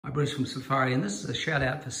Bruce from Safiery, and this is a shout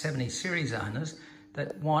out for 70 series owners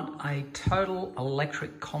that want a total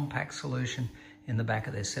electric compact solution in the back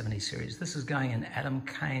of their 70 series. This is going in Adam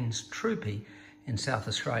Kain's Troopy in South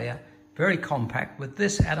Australia. Very compact. With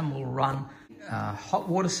this, Adam will run a hot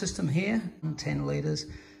water system here, 10 litres,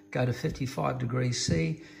 go to 55 degrees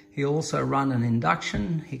C. He'll also run an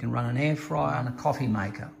induction. He can run an air fryer and a coffee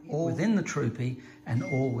maker, all within the Troopy, and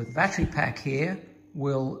all with battery pack here.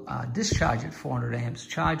 Will discharge at 400 amps,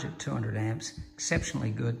 charge at 200 amps,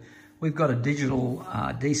 exceptionally good. We've got a digital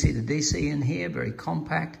DC to DC in here, very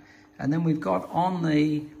compact. And then we've got on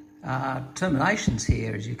the terminations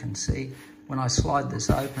here, as you can see, when I slide this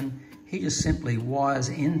open, he just simply wires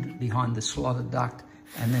in behind the slotted duct,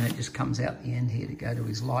 and then it just comes out the end here to go to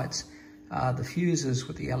his lights. The fuses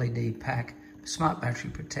with the LED pack, smart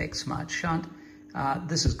battery protect, smart shunt.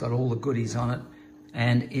 This has got all the goodies on it.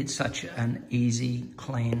 And it's such an easy,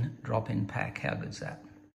 clean drop-in pack. How good's that?